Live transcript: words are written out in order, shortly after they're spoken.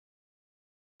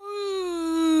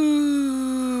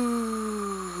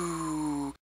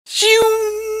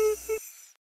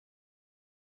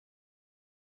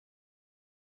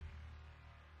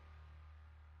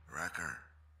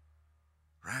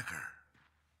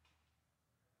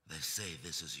say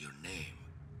this is your name.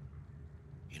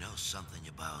 You know something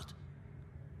about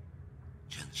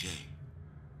Chen.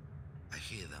 I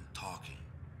hear them talking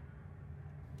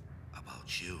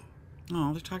about you.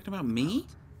 Oh, they're talking about me?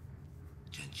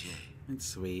 Chen. That's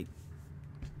sweet.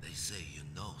 They say you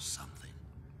know something.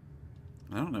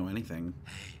 I don't know anything.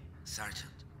 Hey,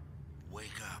 Sergeant,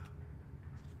 wake up.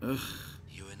 Ugh.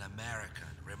 You're an American,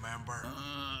 remember?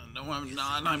 No, I'm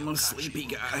not. I'm a sleepy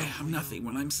guy. I'm nothing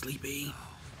when I'm sleepy.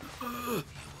 You will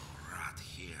rot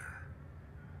here.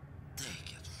 Take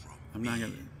it from I'm me. not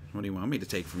gonna. What do you want me to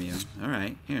take from you? All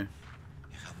right, here.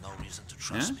 You have no reason to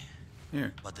trust me.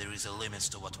 Here. But there is a limit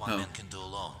to what one man can do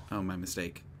alone. Oh, my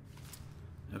mistake.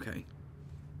 Okay.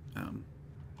 All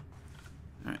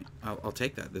right. I'll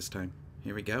take that this time.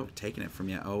 Here we go. Taking it from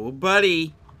you. Oh,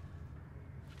 buddy.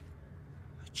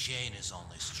 A chain is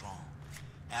only strong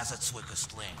as its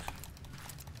weakest link.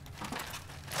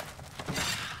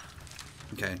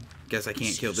 Okay. Guess I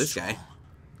can't kill this guy.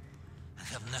 And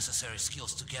have necessary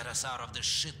skills to get us out of this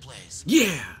shit place.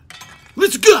 Yeah.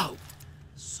 Let's go.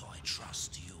 So I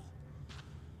trust you.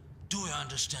 Do you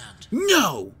understand?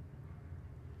 No.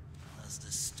 As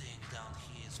the sting down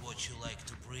here is what you like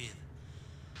to breathe.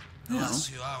 No. Last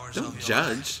few hours Don't of your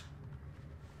judge. life.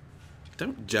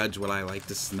 Don't judge what I like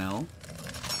to smell.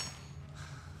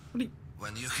 What do you...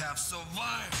 When you have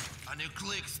survived a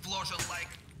nuclear explosion like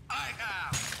I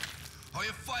have, or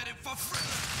you're fighting for freedom,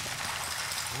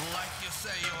 like you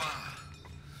say you are,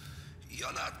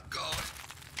 you're not going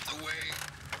the way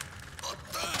of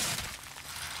death.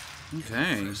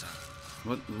 Okay.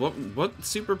 What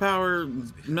superpower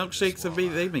milkshakes have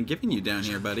they been giving you down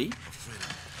here, buddy?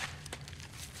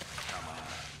 Come on,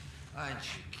 aren't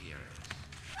you curious?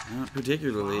 Not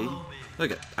particularly.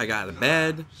 Look, I got a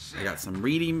bed. I got some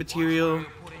reading material.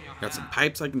 Got some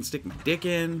pipes I can stick my dick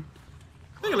in.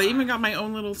 Look, I even got my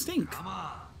own little stink. Come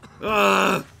on.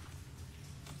 Ugh.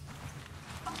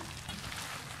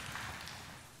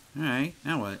 All right,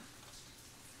 now what?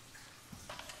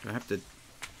 Do I have to?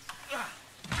 All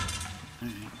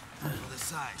right. To the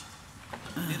side.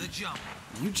 Near the jump.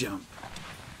 You jump.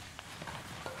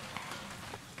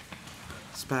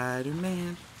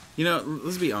 Spider-Man. You know,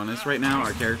 let's be honest. Right now,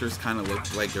 our characters kind of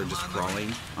look like they're just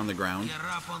crawling on the ground. Get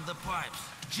up on the pipes.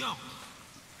 Jump.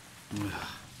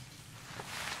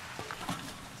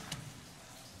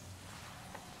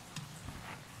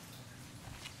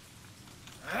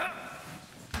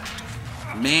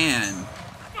 Man,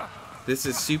 this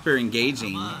is super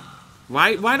engaging.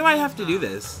 Why do I have to do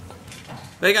this?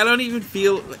 Like, I don't even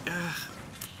feel... Like,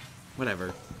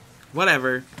 whatever.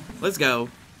 Whatever. Let's go.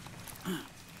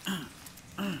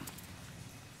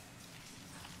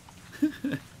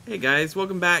 Hey guys,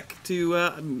 welcome back to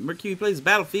Mercuie Plays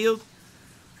Battlefield.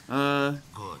 Good.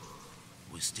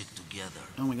 We stick together.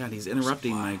 Oh my god, he's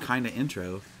interrupting my kind of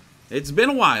intro. It's been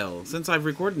a while since I've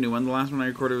recorded a new one. The last one I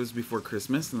recorded was before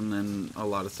Christmas, and then a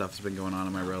lot of stuff's been going on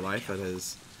in my real life that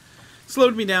has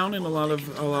slowed me down in a lot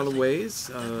of ways.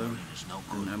 And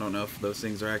I don't know if those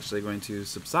things are actually going to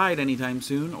subside anytime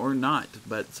soon or not.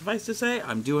 But suffice to say,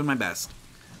 I'm doing my best.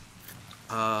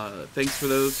 Thanks for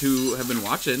those who have been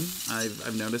watching.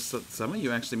 I've noticed that some of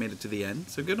you actually made it to the end,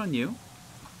 so good on you.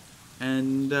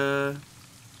 And can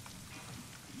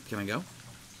I go?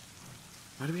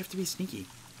 Why do we have to be sneaky?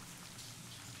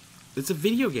 It's a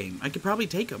video game. I could probably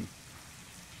take them.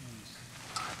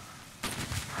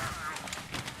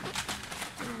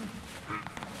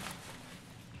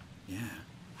 Yeah,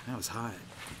 that was hot.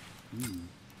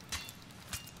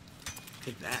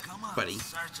 Take that, Come on, buddy.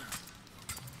 Sergeant.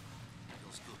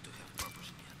 Feels good to have purpose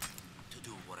again. To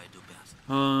do what I do best.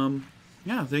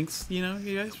 Yeah, thanks, you know,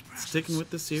 you guys sticking with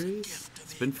the series.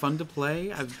 It's been fun to play.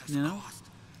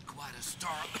 Quite a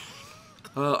start.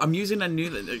 I'm using a new,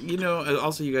 you know,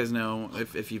 also you guys know,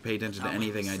 if you pay attention to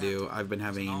anything I do, I've been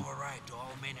having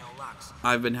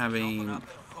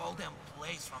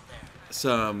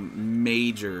some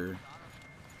major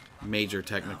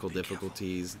technical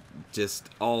difficulties just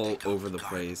all over the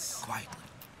place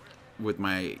with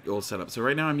my old setup. So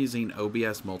right now I'm using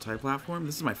OBS multi-platform.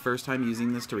 This is my first time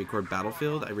using this to record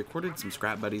Battlefield. I recorded some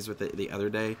Scrap Buddies with it the other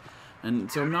day,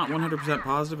 and so I'm not 100%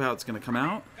 positive how it's going to come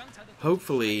out.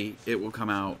 Hopefully it will come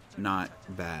out not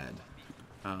bad.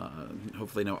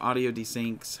 Hopefully no audio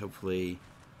desyncs. Hopefully,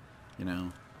 you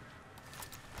know.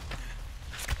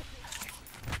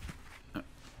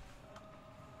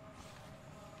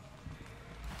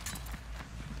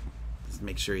 Just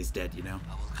make sure he's dead, you know.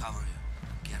 I will cover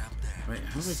you. Get up there. Wait,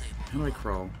 how do I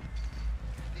crawl?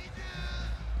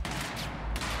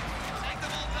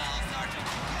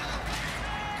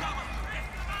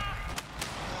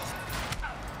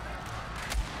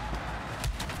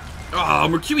 Oh,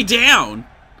 Mercuie down!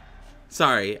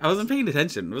 Sorry, I wasn't paying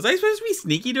attention. Was I supposed to be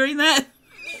sneaky during that?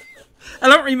 I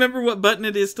don't remember what button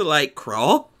it is to, like,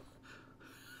 crawl.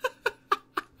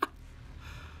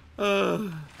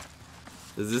 Is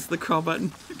this the crawl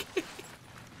button? Okay.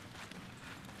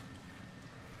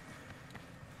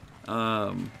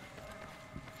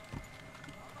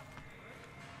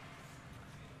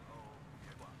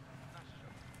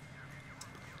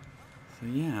 So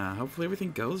yeah, hopefully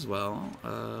everything goes well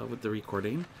with the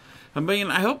recording. I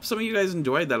mean, I hope some of you guys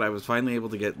enjoyed that I was finally able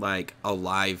to get, like, a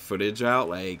live footage out,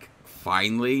 like,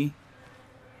 finally.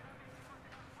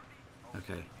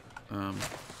 Okay.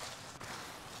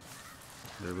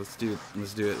 There, let's do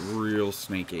it real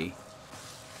snaky.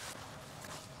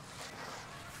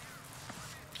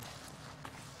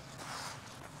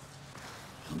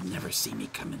 You'll never see me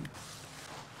coming.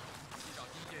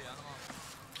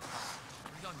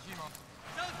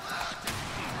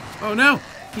 Oh no!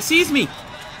 He sees me!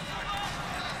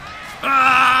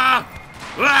 Ah!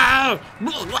 Ah!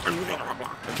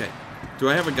 Okay. Do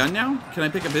I have a gun now? Can I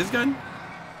pick up his gun?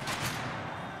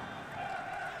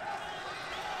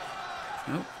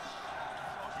 Nope.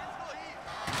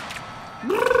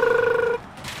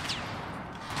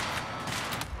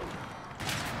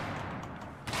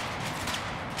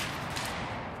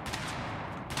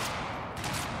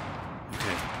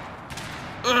 Okay.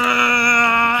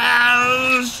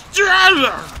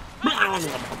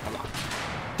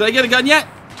 Did I get a gun yet?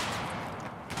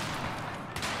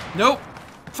 Nope.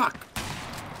 Fuck.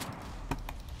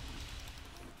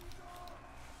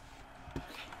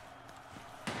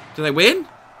 Did I win?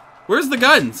 Where's the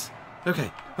guns?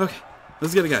 Okay, okay.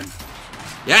 Let's get a gun.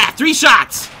 Yeah, 3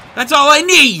 shots! That's all I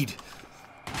need!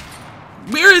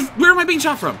 Where am I being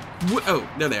shot from? Oh,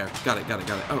 they're there. Got it.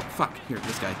 Oh, fuck. Here,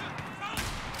 this guy.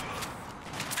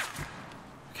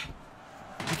 Okay.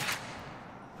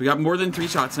 We got more than 3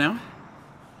 shots now.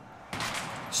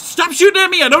 Stop shooting at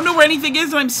me! I don't know where anything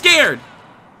is and I'm scared!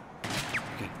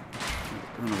 Okay.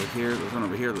 There's one over here. There's one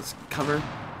over here. Let's cover.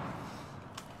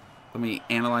 Let me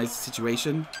analyze the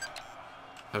situation.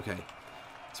 Okay.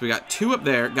 So we got 2 up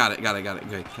there. Got it. Okay.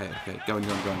 Going.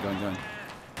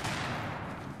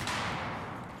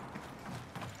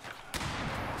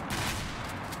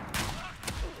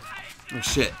 Oh,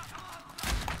 shit.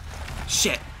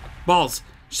 Shit. Balls.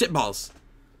 Shit balls.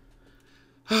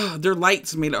 Their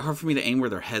lights made it hard for me to aim where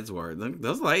their heads were.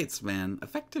 Those lights, man.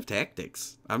 Effective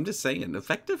tactics. I'm just saying.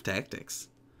 Effective tactics.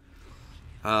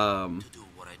 Okay,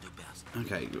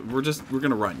 we're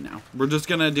gonna run now. We're just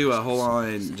gonna do a whole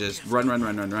on just run.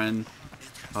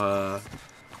 Oh,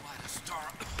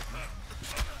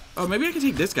 maybe I can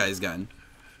take this guy's gun.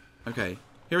 Okay,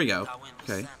 here we go.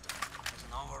 Okay.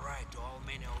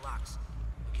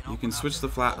 You can switch the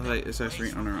flashlight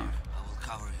accessory on or off.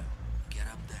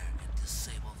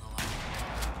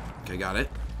 Okay, got it.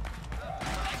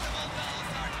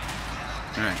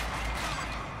 Alright.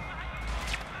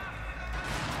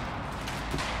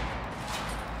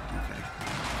 Okay.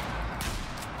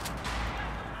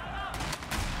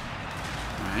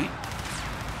 Alright.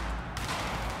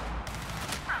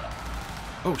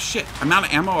 Oh shit, I'm out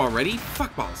of ammo already?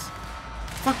 Fuck balls.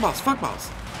 Fuck balls.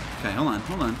 Okay, hold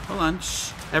on.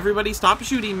 Shh. Everybody stop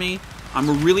shooting me. I'm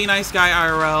a really nice guy,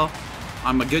 IRL.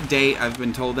 I'm a good date. I've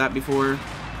been told that before.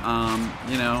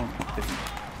 You know, if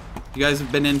you guys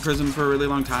have been in prison for a really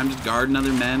long time, just guarding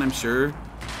other men, I'm sure,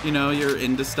 you know, you're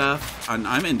into stuff.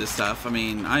 I'm into stuff. I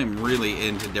mean, I am really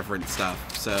into different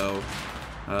stuff. So,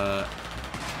 okay,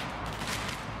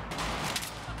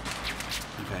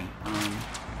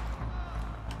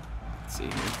 let's see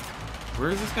here. Where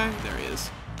is this guy? There he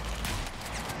is.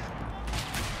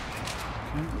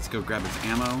 Okay, let's go grab his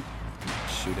ammo.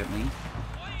 Shoot at me.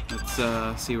 Let's,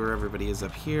 see where everybody is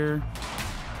up here.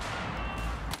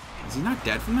 Is he not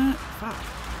dead from that? Fuck.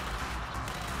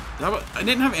 I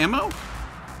didn't have ammo?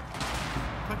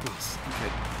 Fuck this.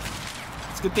 Okay.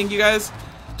 It's a good thing you guys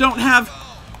don't have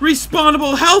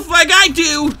respawnable health like I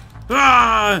do!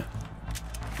 Ah!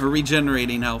 Or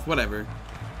regenerating health, whatever.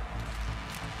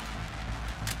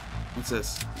 What's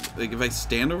this? Like, if I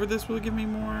stand over this, will it give me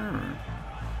more? Or...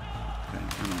 Okay,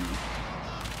 I don't know.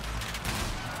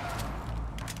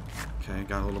 Okay,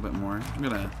 got a little bit more. I'm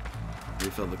gonna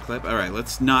refill the clip. Alright,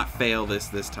 let's not fail this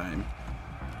time.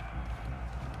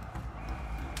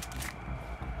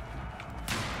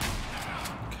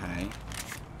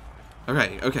 Okay,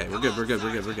 we're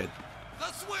good.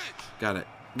 Got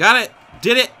it.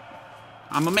 Did it!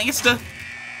 I'm a master!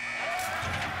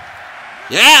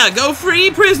 Yeah, go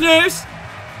free, prisoners!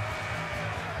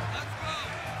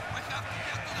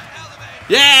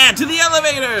 Yeah, to the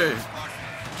elevator!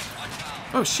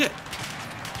 Oh, shit.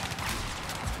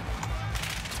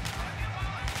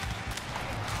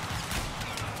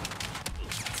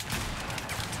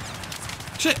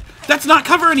 That's not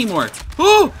cover anymore.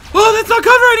 Oh, that's not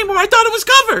cover anymore. I thought it was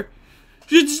cover.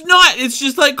 It's not. It's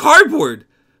just like cardboard.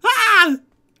 Ah!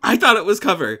 I thought it was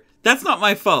cover. That's not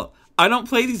my fault. I don't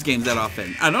play these games that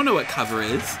often. I don't know what cover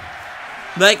is.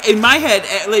 Like, in my head,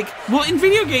 well, in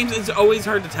video games, it's always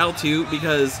hard to tell, too,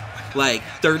 because, like,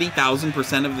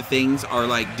 30,000% of the things are,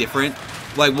 like, different.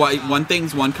 Like, one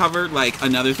thing's one cover, like,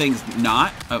 another thing's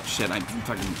not. Oh, shit, I'm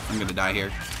gonna die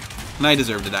here. And I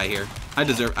deserve to die here. I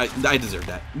deserve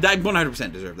that. I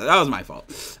 100% deserve that. That was my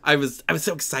fault. I was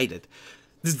so excited.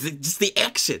 Just the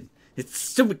action. It's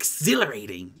so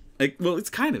exhilarating. Like, well, it's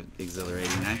kind of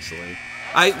exhilarating, actually.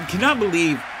 I cannot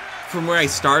believe from where I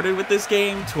started with this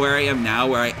game to where I am now,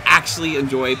 where I actually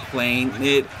enjoy playing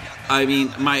it. I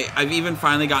mean, I've even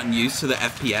finally gotten used to the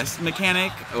FPS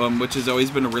mechanic, which has always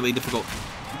been a really difficult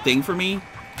thing for me.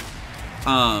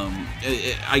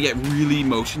 I get really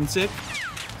motion sick,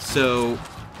 so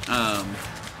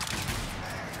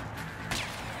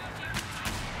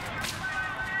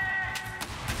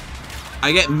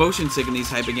I get motion sick in these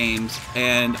type of games,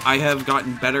 and I have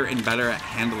gotten better and better at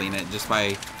handling it just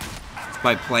by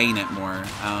playing it more.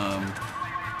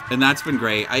 And that's been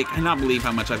great. I cannot believe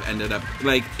how much I've ended up,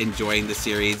 like, enjoying the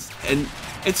series. And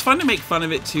it's fun to make fun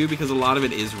of it, too, because a lot of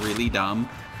it is really dumb.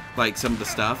 Like, some of the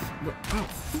stuff. Oh,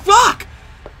 fuck!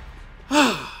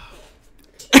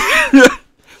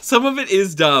 Some of it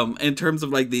is dumb in terms of,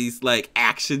 like, these, like,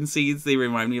 action scenes. They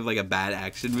remind me of, like, a bad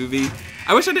action movie.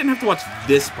 I wish I didn't have to watch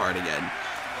this part again.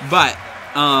 But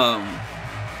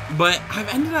I've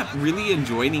ended up really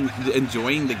enjoying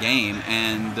the game,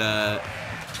 and,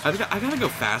 I gotta go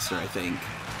faster, I think.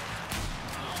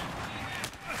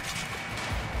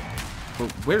 Oh,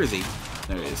 where is he?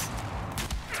 There he is.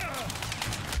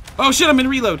 Oh shit, I'm in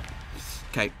reload!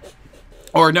 Okay.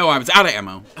 Or no, I was out of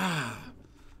ammo.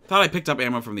 Thought I picked up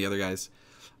ammo from the other guys.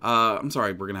 I'm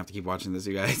sorry, we're gonna have to keep watching this,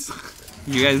 you guys.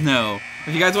 You guys know.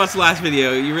 If you guys watched the last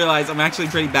video, you realize I'm actually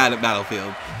pretty bad at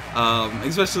Battlefield.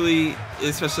 Especially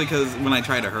because when I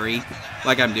try to hurry,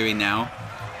 like I'm doing now.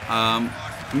 I'm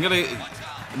gonna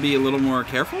be a little more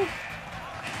careful.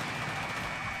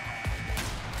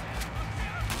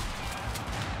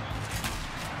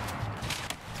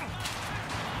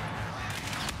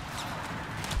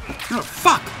 Oh,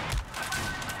 fuck!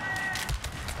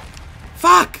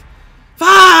 Fuck!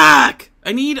 Fuck!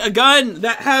 I need a gun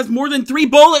that has more than 3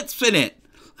 bullets in it.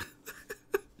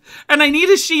 And I need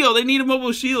a shield. I need a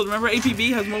mobile shield. Remember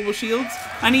APB has mobile shields?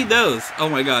 I need those. Oh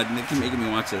my god, they keep making me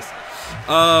watch this.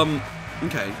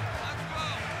 Okay.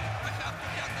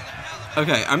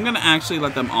 Okay, I'm gonna actually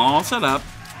let them all set up.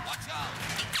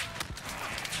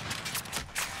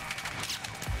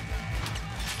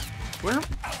 Where am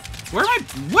I?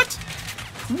 What?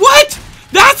 What?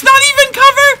 That's not even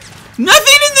cover?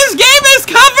 Nothing in this game is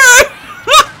cover!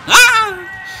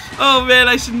 Oh man,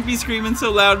 I shouldn't be screaming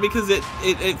so loud because it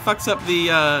fucks up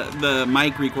the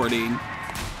mic recording.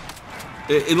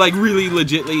 It like really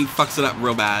legitly fucks it up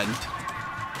real bad.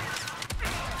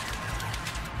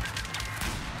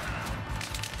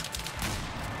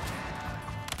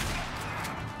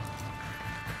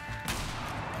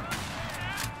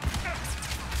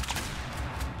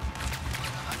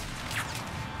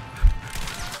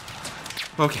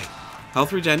 Okay,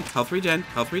 health regen, health regen,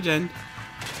 health regen.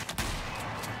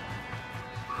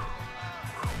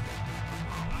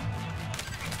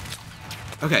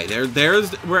 Okay,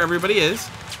 there's where everybody is.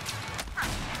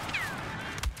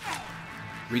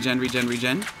 Regen, regen,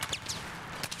 regen.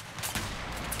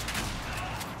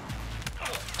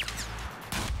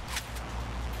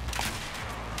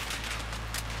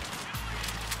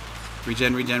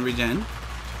 Regen, regen, regen.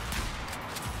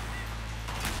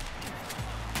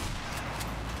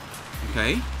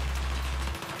 Okay.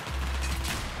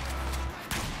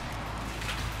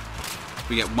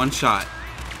 We get one shot.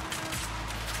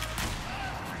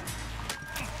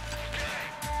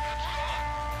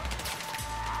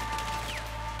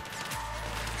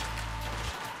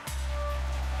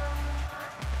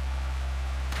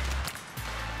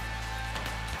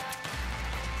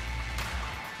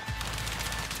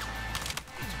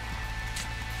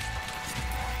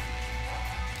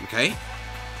 Okay.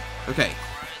 Okay.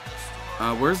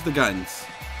 Where's the guns?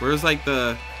 Where's like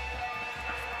the...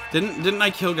 Didn't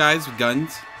I kill guys with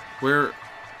guns? Where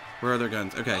are their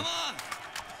guns? Okay.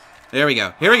 There we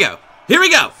go. Here we go. Here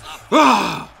we go!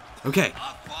 Oh! Okay.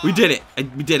 We did it.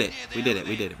 We did it. We did it.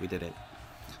 We did it. We did it.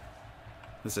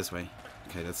 What's this way?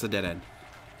 Okay, that's the dead end.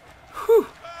 Whew.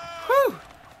 Whew.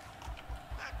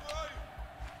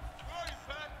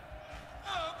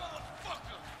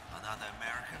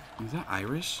 Is that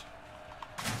Irish?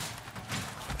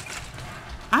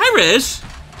 Irish?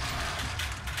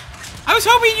 I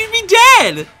was hoping you'd be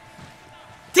dead!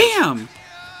 Damn!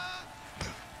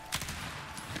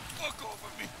 Fuck over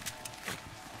me.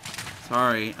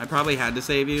 Sorry, I probably had to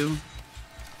save you.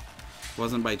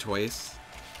 Wasn't by choice.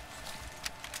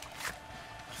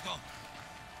 Let's go.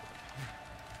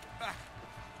 Pack.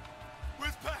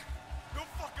 Where's Pack? No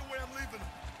fucking way I'm leaving him.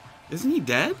 Isn't he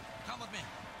dead? Come with me.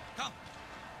 Come.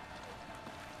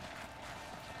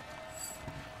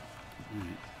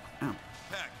 Alright. Ow.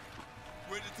 Pack.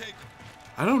 Where'd you take him?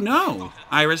 I don't know.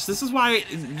 Irish, this is why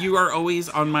you are always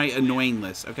on my annoying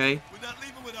list, okay? We're not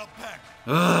leaving without Pack.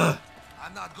 Ugh.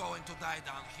 I'm not going to die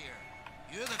down here.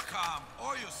 You either come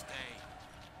or you stay.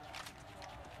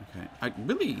 Okay. I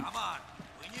really... Come on.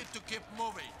 We need to keep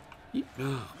moving.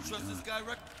 Oh, Trust this guy,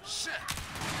 Rick? Shit.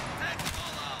 Take them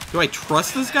all out. do I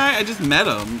trust this guy? I just met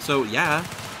him, so yeah.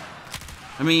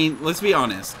 I mean, let's be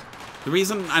honest. The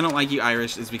reason I don't like you,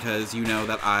 Irish, is because you know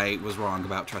that I was wrong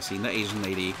about trusting the Asian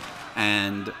lady,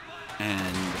 and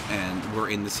we're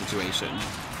in this situation.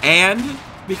 And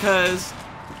because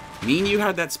me and you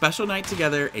had that special night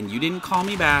together, and you didn't call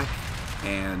me back,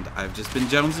 and I've just been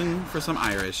jonesing for some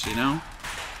Irish, you know?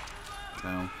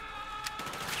 So...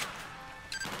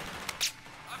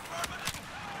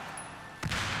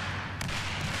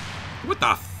 What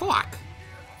the fuck?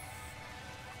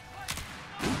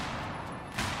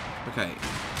 Okay.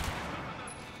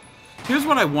 Here's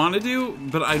what I want to do,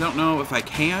 but I don't know if I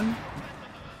can.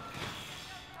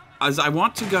 As I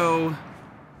want to go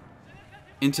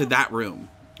into that room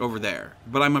over there,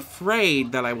 but I'm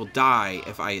afraid that I will die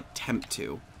if I attempt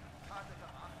to.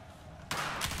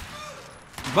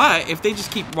 But if they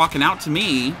just keep walking out to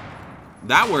me,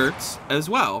 that works as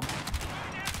well.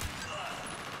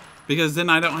 Because then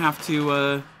I don't have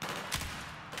to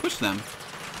push them.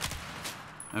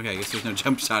 Okay, I guess there's no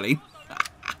jump shotting.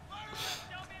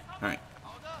 Alright.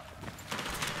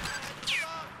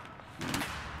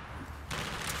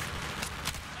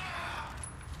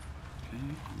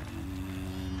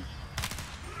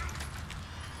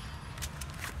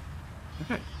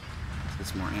 Okay. Let's get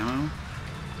some more ammo.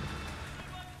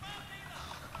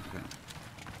 Okay.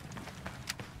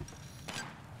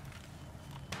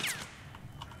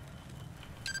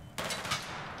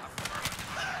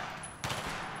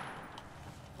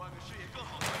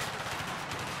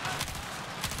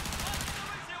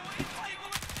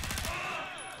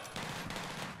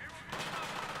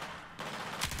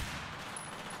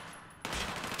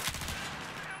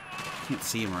 Can't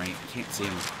see him right. Can't see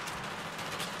him.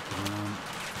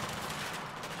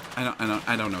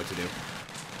 I don't know what to do.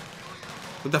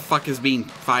 What the fuck is being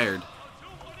fired?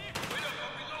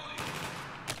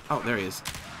 Oh, there he is.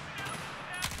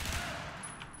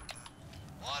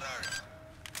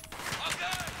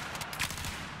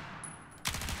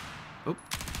 Oh.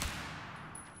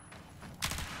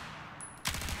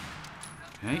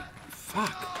 Okay.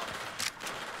 Fuck.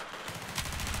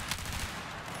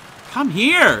 Come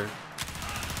here.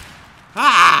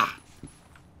 Ah!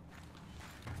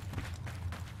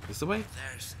 This the way?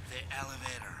 There's the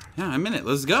elevator. Yeah, I'm in it.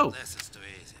 Let's go. This is too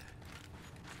easy.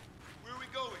 Where are we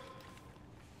going?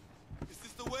 Is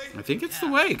this the way? I think it's the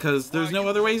way, because there's no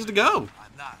other ways to go.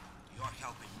 I'm not. You're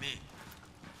helping me.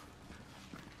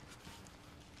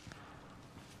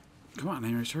 Come on,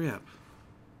 Irish, hurry up.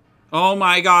 Oh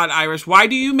my god, Irish, why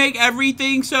do you make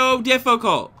everything so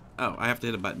difficult? Oh, I have to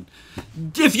hit a button.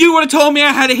 If you would have told me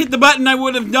I had to hit the button, I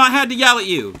would have not had to yell at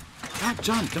you. God,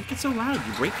 John, don't get so loud.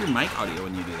 You break your mic audio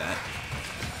when you do that.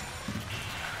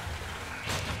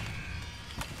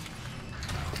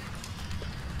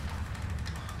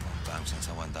 Long time since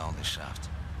I went down this shaft.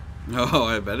 Oh,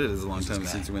 I bet it is a long time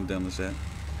since you went down the shaft.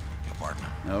 Your partner.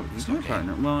 Oh, he's my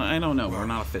partner. Well, I don't know. We're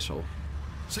not official.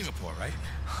 Singapore, right?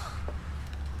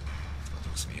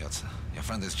 Your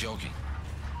friend is joking.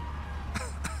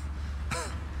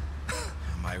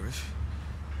 I'm Irish.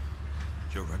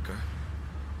 You're Ricker.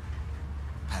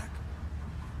 Pack.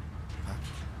 Pack?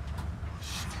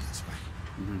 Shit, that's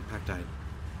right. Pack died.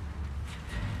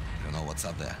 You know what's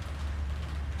up there?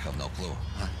 Have no clue,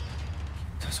 huh?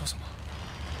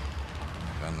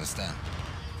 You understand?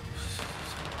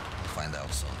 Find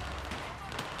out soon.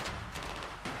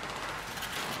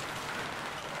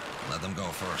 Let them go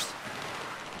first.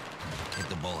 Hit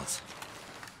the bullets.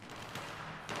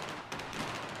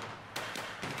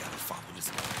 We gotta follow this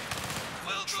guy.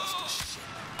 Well, trust this shit.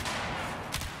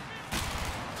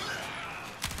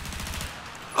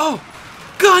 Oh!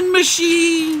 Gun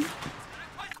machine!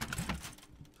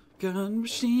 Gun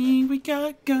machine, we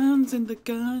got guns in the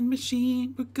gun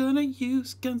machine. We're gonna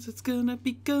use guns, it's gonna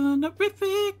be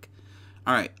gun-orific.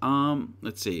 Alright,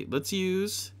 let's see. Let's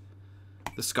use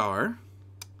the scar.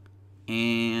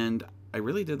 And I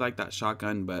really did like that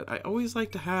shotgun, but I always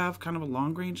like to have kind of a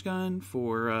long range gun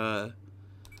for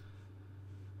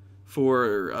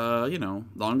you know,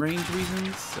 long range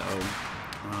reasons. So,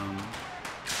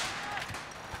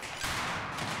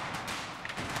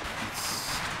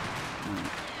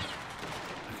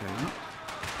 okay,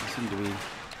 I seem to be.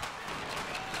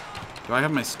 Do I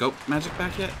have my scope magic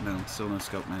back yet? No, still no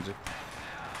scope magic.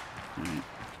 All right.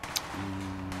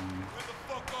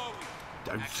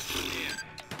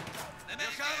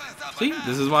 See,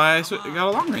 this is why I got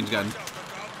a long range gun.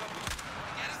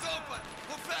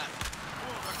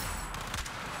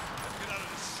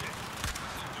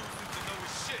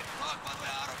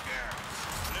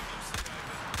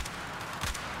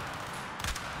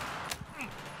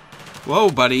 Whoa,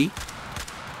 buddy.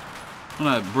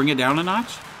 Wanna bring it down a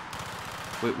notch?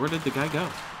 Wait, where did the guy go?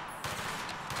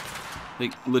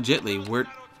 Like, legitly,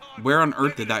 where on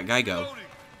earth did that guy go?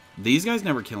 These guys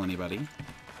never kill anybody.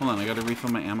 Hold on, I gotta refill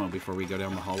my ammo before we go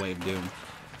down the hallway of doom.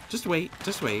 Just wait,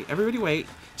 just wait. Everybody wait.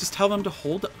 Just tell them to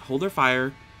hold their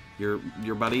fire. Your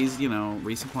buddy's, you know,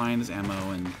 resupplying his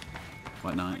ammo and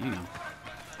whatnot, you know.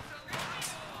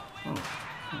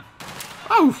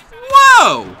 Oh,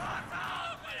 whoa!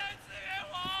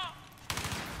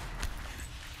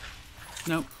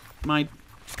 Nope, mine.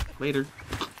 Later.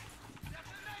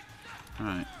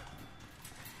 Alright.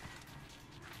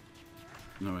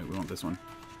 No, wait, we want this one.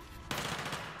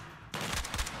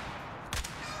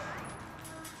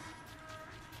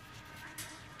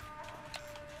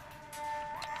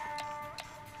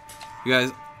 You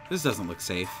guys, this doesn't look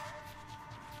safe.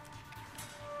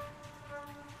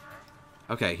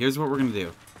 Okay, here's what we're gonna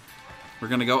do. We're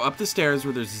gonna go up the stairs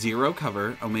where there's zero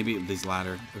cover. Oh, maybe this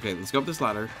ladder. Okay, let's go up this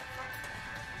ladder.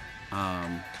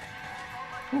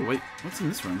 Oh, wait, what's in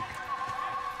this room?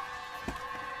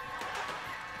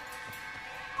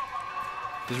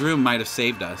 This room might have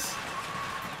saved us.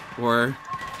 Or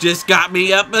just got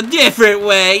me up a different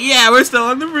way. Yeah, we're still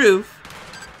on the roof.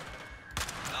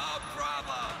 No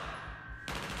problem.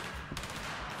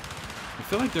 I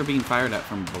feel like they're being fired at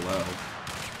from below.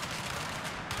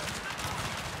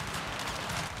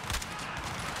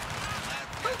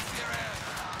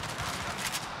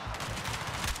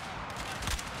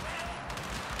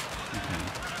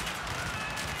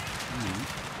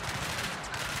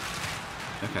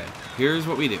 Okay, here's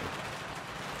what we do.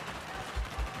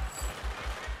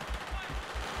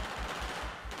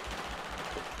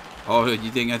 Oh,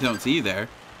 you think I don't see you there?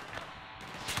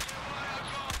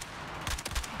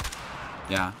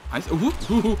 Yeah, I. Shit.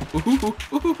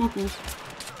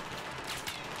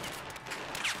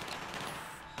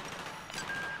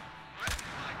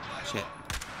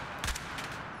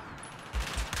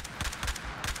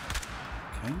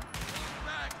 Okay.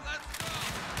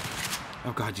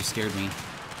 Oh god, you scared me.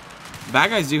 Bad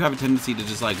guys do have a tendency to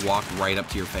just like walk right up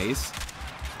to your face.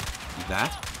 Like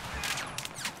that.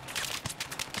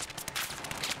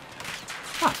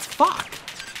 Ah, fuck.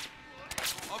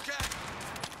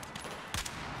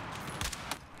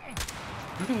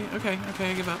 Okay,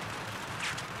 I give up.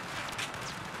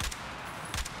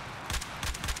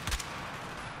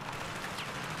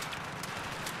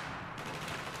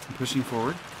 I'm pushing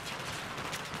forward.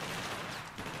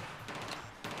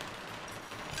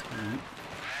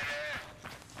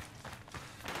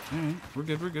 Alright, we're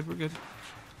good.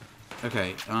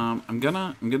 Okay, I'm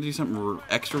gonna do something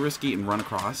extra risky and run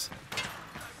across.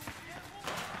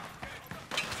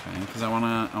 Okay, because I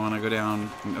wanna go down.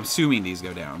 I'm assuming these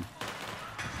go down.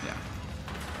 Yeah.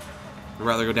 I'd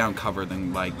rather go down cover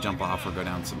than like jump off or go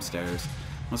down some stairs.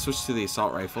 Let's switch to the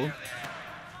assault rifle.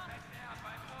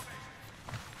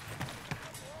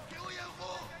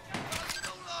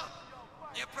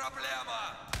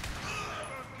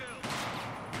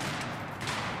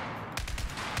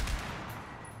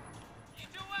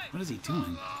 What is he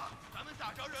doing?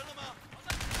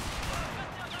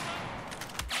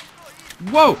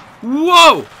 Whoa!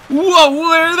 Whoa! Whoa!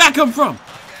 Where did that come from?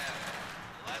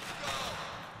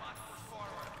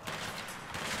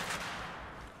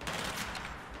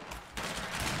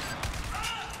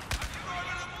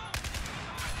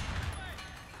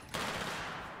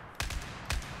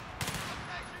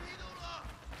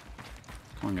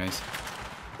 Come on, guys.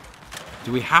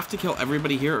 Do we have to kill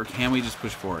everybody here, or can we just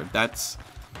push forward? That's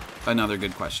another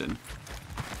good question.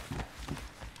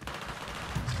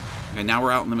 Okay, now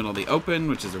we're out in the middle of the open,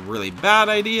 which is a really bad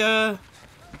idea.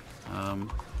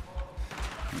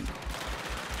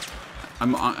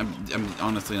 I'm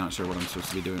honestly not sure what I'm supposed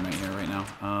to be doing right here, right now.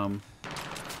 All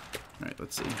right,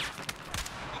 let's see.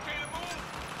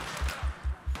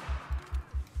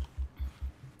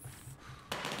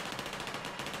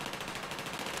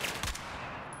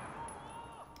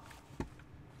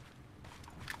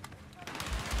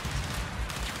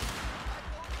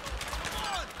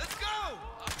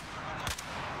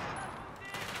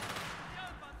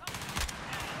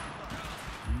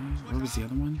 Where was the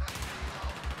other one?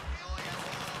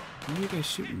 Where are you guys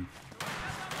shooting?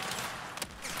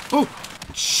 Oh!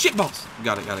 Shitballs!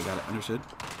 Got it. Understood.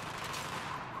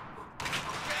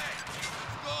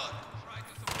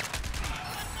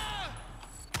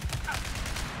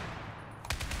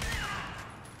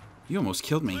 You almost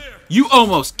killed me. You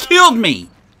almost killed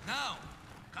me! Now,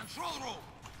 control room.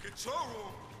 Control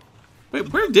room.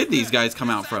 Wait, where did these guys come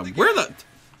out from? Where the...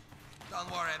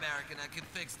 Don't worry, American. I can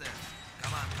fix this.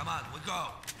 Come on. We go.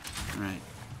 Alright.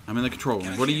 I'm in the control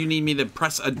room. What do you need me to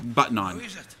press a button on? Who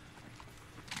is it?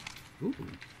 Ooh. Okay,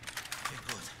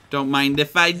 good. Don't mind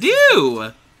if I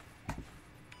do!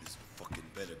 This fucking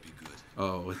better be good.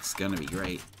 Oh, it's gonna be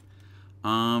great.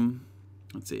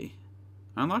 Let's see.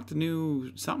 I unlocked a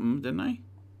new something, didn't I?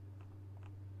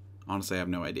 Honestly, I have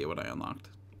no idea what I unlocked.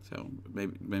 So,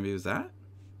 maybe it was that?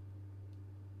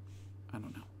 I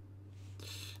don't know.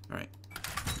 Alright.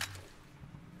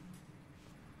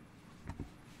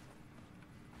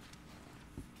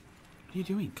 What are you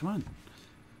doing? Come on.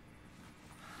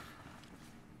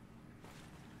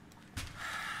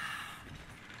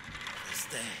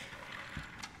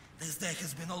 This day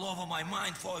has been all over my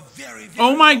mind for a very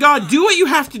Oh my long god, time. do what you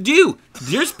have to do!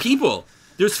 There's people.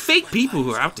 There's fake people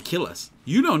who are out to kill us.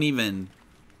 You don't even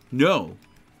know.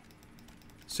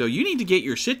 So you need to get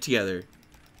your shit together.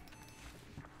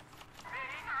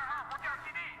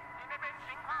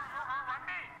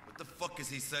 What the fuck is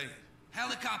he saying?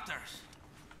 Helicopters.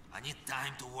 I need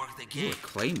time to work the Ooh, game. a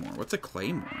claymore. What's a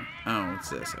claymore? Oh, what's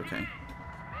this? Okay.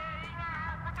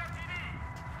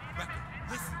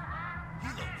 Listen.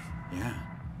 Helos. Yeah.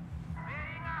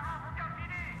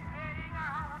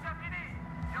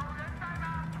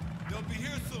 They'll be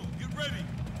here soon. Get ready.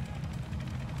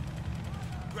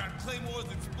 Grab claymores,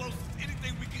 explosives,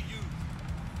 anything we can use.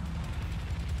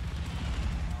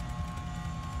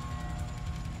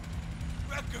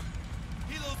 Wrecker.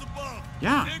 Helos above.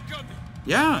 Yeah. Incoming.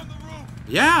 Yeah. On the roof.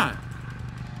 Yeah.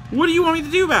 What do you want me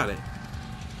to do about it?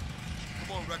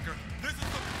 Come on, Wrecker. This is some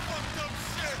fucked up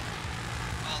shit.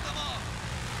 Hold them off.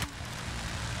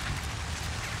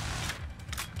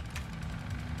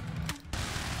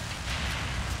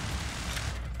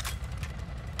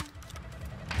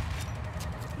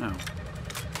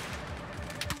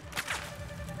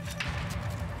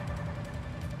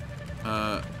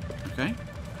 Oh. Okay.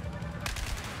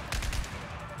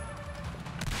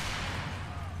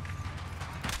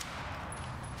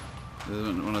 This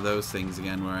isn't one of those things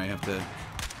again where I have to...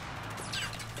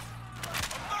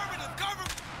 Affirmative, cover.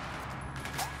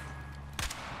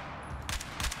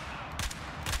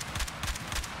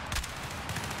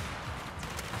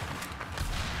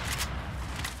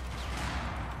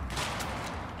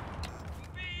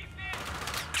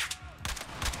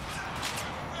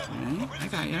 Okay, I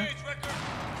got ya.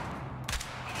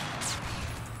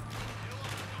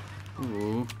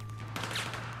 Ooh.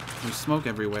 There's smoke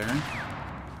everywhere.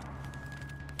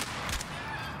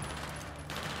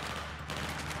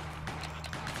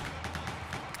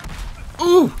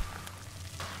 Ooh!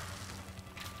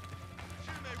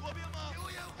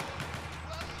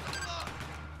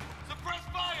 Suppress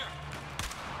fire.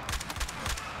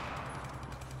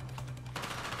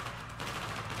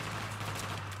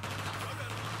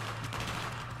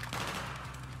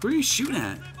 Where are you shooting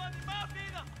at? Now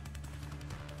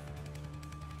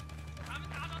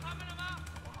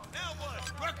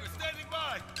what? Wrecker standing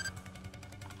by.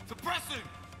 Suppressing.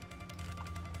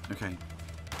 Okay.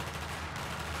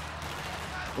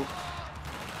 Oh.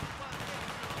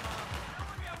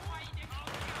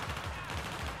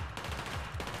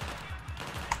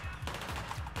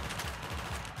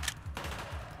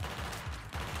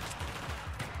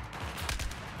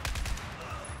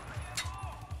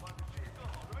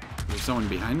 There's someone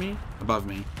behind me? Above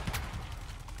me.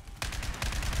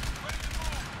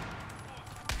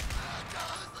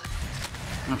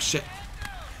 Oh shit.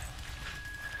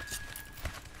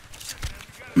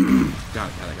 Got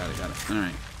it.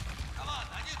 Alright. Come on,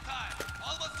 I need time.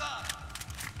 Almost done.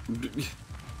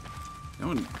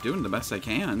 Doing the best I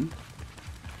can.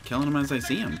 Killing them as I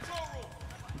see them. Control room.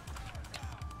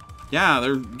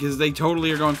 Yeah, because they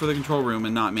totally are going for the control room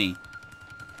and not me.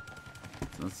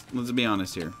 Let's be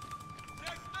honest here.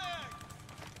 Next mag.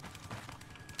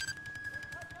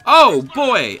 Oh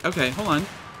boy! Okay, hold on.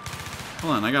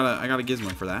 I got a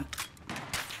gizmo for that.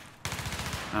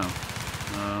 Oh.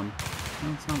 Well,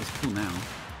 it's not as cool now.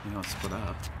 Maybe I'll split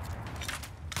up.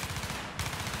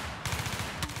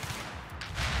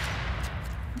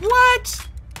 What?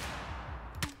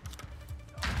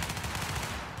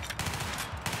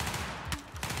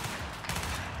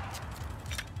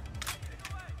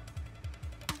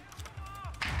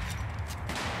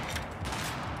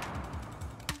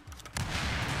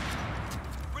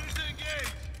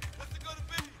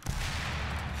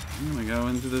 go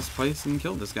into this place and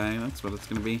kill this guy. That's what it's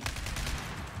gonna be.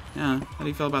 Yeah, how do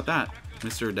you feel about that,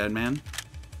 Mr. Deadman?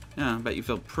 Yeah, I bet you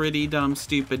feel pretty dumb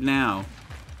stupid now.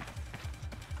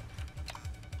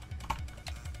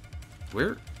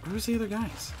 Where's the other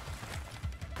guys?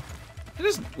 I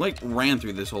just, like, ran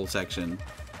through this whole section.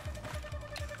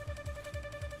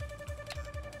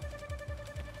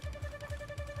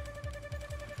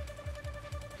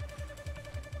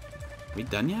 Are we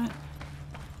done yet?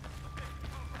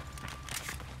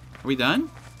 Are we done?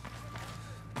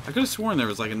 I could have sworn there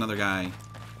was, like, another guy.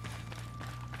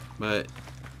 But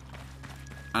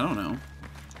I don't know.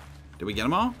 Did we get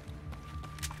them all?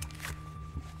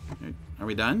 Are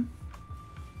we done?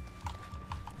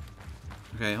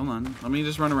 Okay, hold on. Let me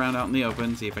just run around out in the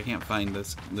open, see if I can't find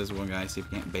this one guy, see if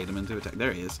I can't bait him into attack.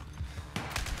 There he is.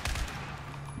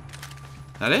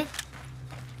 That it?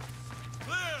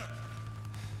 Clear!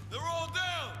 They're all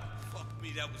down! Fuck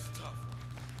me, that was tough.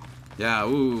 Yeah,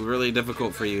 ooh, really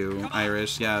difficult for you,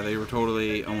 Irish. Yeah, they were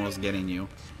totally almost getting you.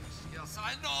 Yes,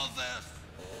 I know this!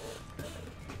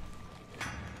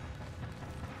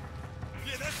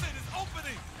 Yeah, that's it, it's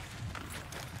opening!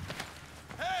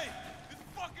 Hey! It's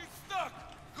fucking stuck!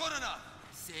 Good enough!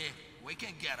 See, we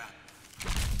can get her.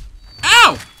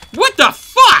 Ow! What the f-